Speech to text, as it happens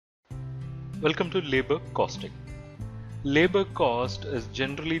Welcome to labor costing. Labor cost is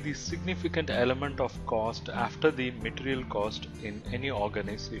generally the significant element of cost after the material cost in any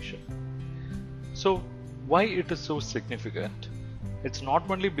organization. So why it is so significant? It's not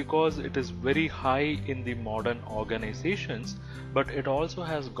only because it is very high in the modern organizations, but it also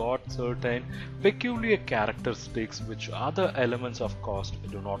has got certain peculiar characteristics which other elements of cost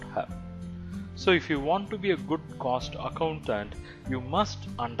do not have. So if you want to be a good cost accountant, you must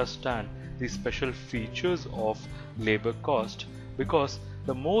understand the special features of labor cost, because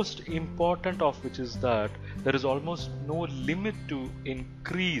the most important of which is that there is almost no limit to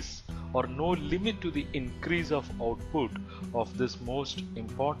increase or no limit to the increase of output of this most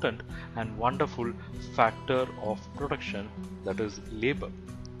important and wonderful factor of production, that is labor.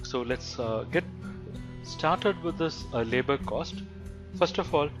 So let's get started with this labor cost. First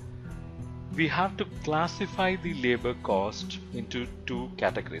of all, we have to classify the labor cost into two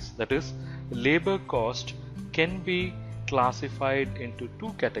categories. That is, labor cost can be classified into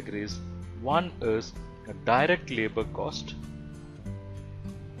two categories. One is a direct labor cost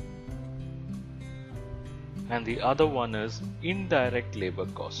and the other one is indirect labor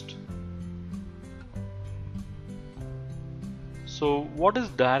cost. So what is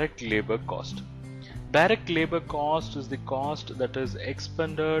direct labor cost? Direct labor cost is the cost that is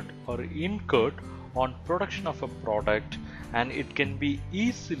expended or incurred on production of a product, and it can be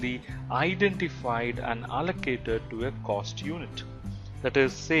easily identified and allocated to a cost unit. That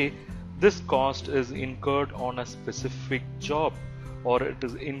is, say this cost is incurred on a specific job, or it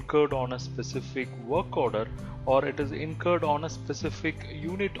is incurred on a specific work order, or it is incurred on a specific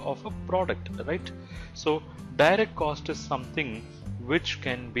unit of a product, right? So direct cost is something which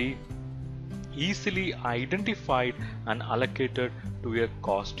can be easily identified and allocated to a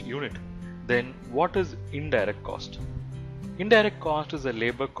cost unit. Then what is indirect cost? Indirect cost is a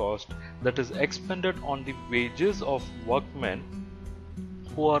labor cost that is expended on the wages of workmen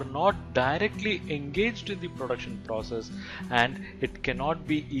who are not directly engaged in the production process, and it cannot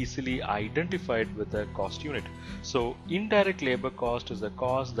be easily identified with a cost unit. So indirect labor cost is a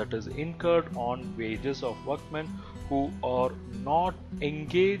cost that is incurred on wages of workmen who are not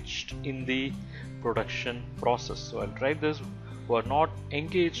engaged in the production process. So I'll try this: who are not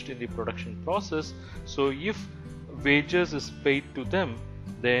engaged in the production process. So if wages is paid to them,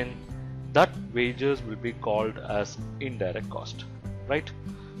 then that wages will be called as indirect cost, right?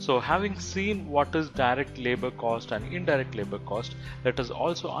 So having seen what is direct labor cost and indirect labor cost, let us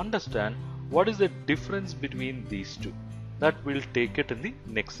also understand what is the difference between these two. That we'll take it in the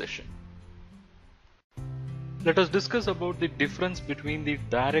next session. Let us discuss about the difference between the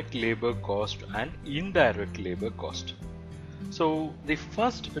direct labor cost and indirect labor cost. So the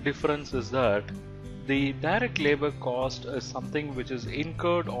first difference is that the direct labor cost is something which is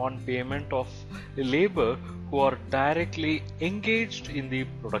incurred on payment of labor who are directly engaged in the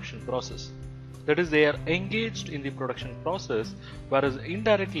production process. That is, they are engaged in the production process, whereas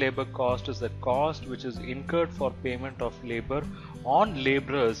indirect labor cost is a cost which is incurred for payment of labor on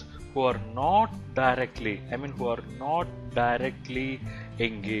laborers who are not directly, who are not directly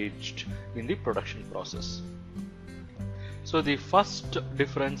engaged in the production process. So the first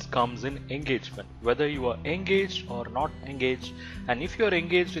difference comes in engagement, whether you are engaged or not engaged. And if you are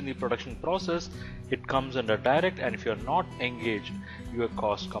engaged in the production process, it comes under direct, and if you are not engaged, your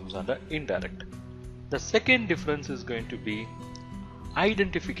cost comes under indirect. The second difference is going to be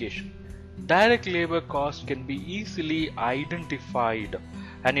identification. Direct labor cost can be easily identified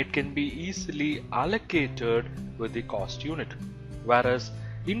and it can be easily allocated with the cost unit, whereas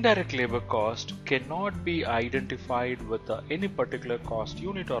indirect labor cost cannot be identified with any particular cost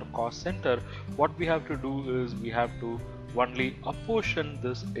unit or cost center. What we have to do is we have to only apportion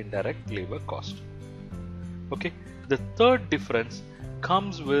this indirect labor cost. Okay, the third difference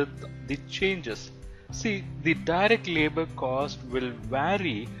comes with the changes. See, the direct labor cost will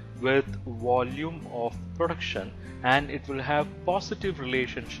vary with volume of production, and it will have positive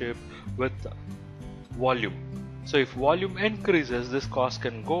relationship with volume. So if volume increases, this cost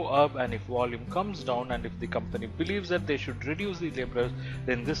can go up, and if volume comes down, and if the company believes that they should reduce the laborers,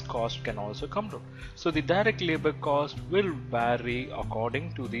 then this cost can also come down. So the direct labor cost will vary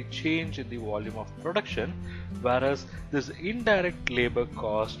according to the change in the volume of production, whereas this indirect labor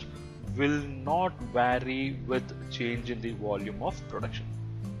cost will not vary with change in the volume of production.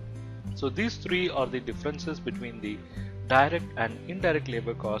 So these three are the differences between the direct and indirect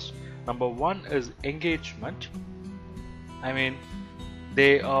labor cost. Number one is engagement.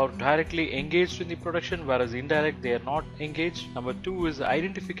 They are directly engaged in the production, whereas indirect they are not engaged. Number two is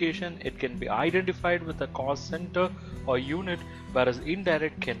identification. It can be identified with a cost center or unit, whereas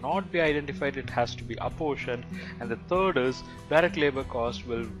indirect cannot be identified, it has to be apportioned. And the third is direct labor cost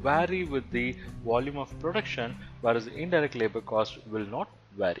will vary with the volume of production, whereas indirect labor cost will not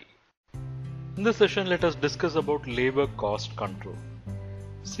vary. In this session, let us discuss about labor cost control.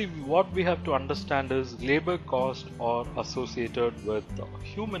 See, what we have to understand is labor costs are associated with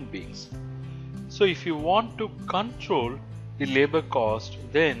human beings. So if you want to control the labor cost,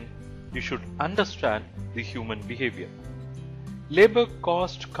 then you should understand the human behavior. Labor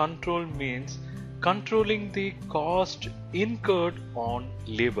cost control means controlling the cost incurred on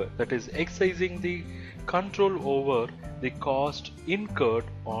labor, that is exercising the control over the cost incurred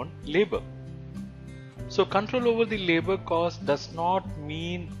on labor. So control over the labor cost does not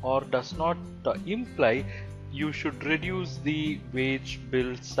mean or does not imply you should reduce the wage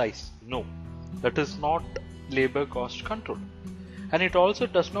bill size. No, that is not labor cost control. And it also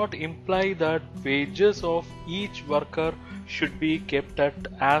does not imply that wages of each worker should be kept at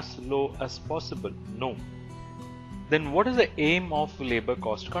as low as possible. No. Then what is the aim of labor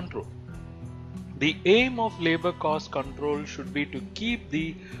cost control? The aim of labor cost control should be to keep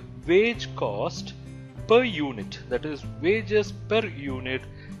the wage cost per unit, that is wages per unit,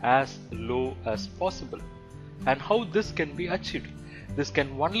 as low as possible. And how this can be achieved? This can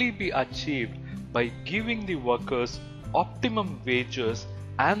only be achieved by giving the workers optimum wages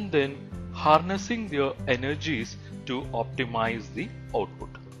and then harnessing their energies to optimize the output.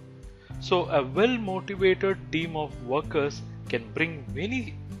 So a well motivated team of workers can bring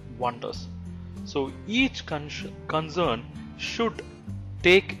many wonders. So each concern should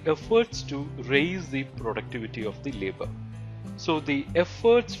take efforts to raise the productivity of the labor. So the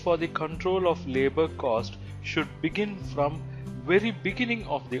efforts for the control of labor cost should begin from very beginning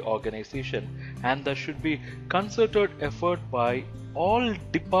of the organization, and there should be concerted effort by all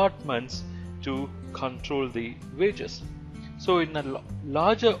departments to control the wages. So in a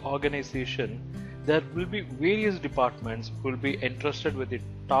larger organization, there will be various departments who will be entrusted with the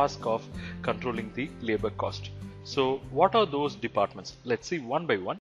task of controlling the labor cost. So what are those departments? Let's see one by one.